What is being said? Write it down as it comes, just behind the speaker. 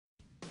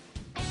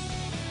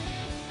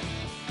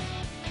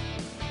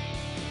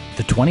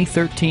the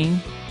 2013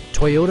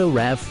 Toyota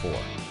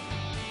RAV4.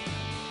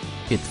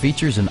 It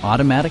features an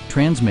automatic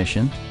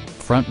transmission,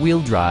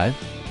 front-wheel drive,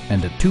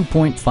 and a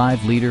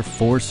 2.5-liter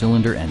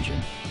four-cylinder engine.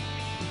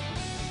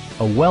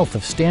 A wealth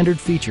of standard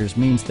features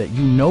means that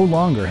you no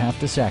longer have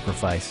to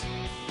sacrifice,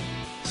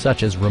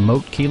 such as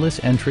remote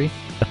keyless entry,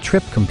 a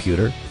trip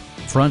computer,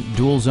 front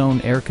dual-zone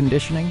air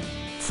conditioning,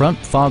 front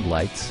fog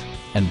lights,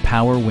 and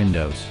power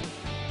windows.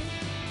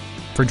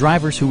 For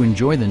drivers who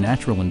enjoy the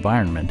natural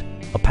environment,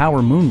 a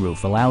power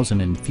moonroof allows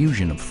an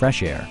infusion of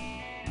fresh air.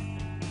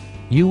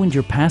 You and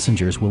your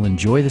passengers will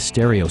enjoy the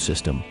stereo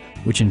system,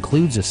 which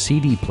includes a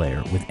CD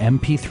player with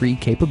MP3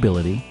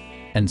 capability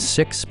and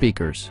 6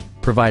 speakers,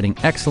 providing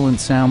excellent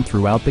sound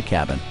throughout the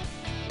cabin.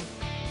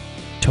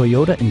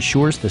 Toyota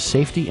ensures the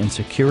safety and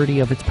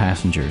security of its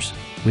passengers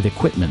with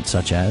equipment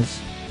such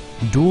as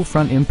dual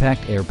front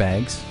impact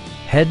airbags,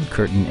 head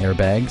curtain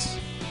airbags,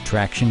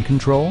 traction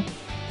control,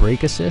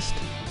 brake assist,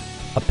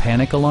 a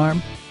panic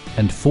alarm,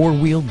 and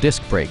 4-wheel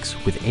disc brakes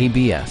with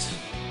ABS.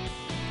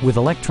 With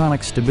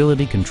electronic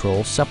stability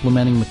control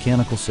supplementing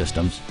mechanical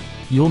systems,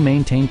 you'll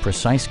maintain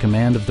precise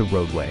command of the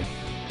roadway.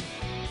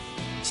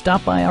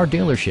 Stop by our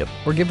dealership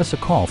or give us a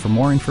call for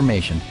more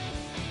information.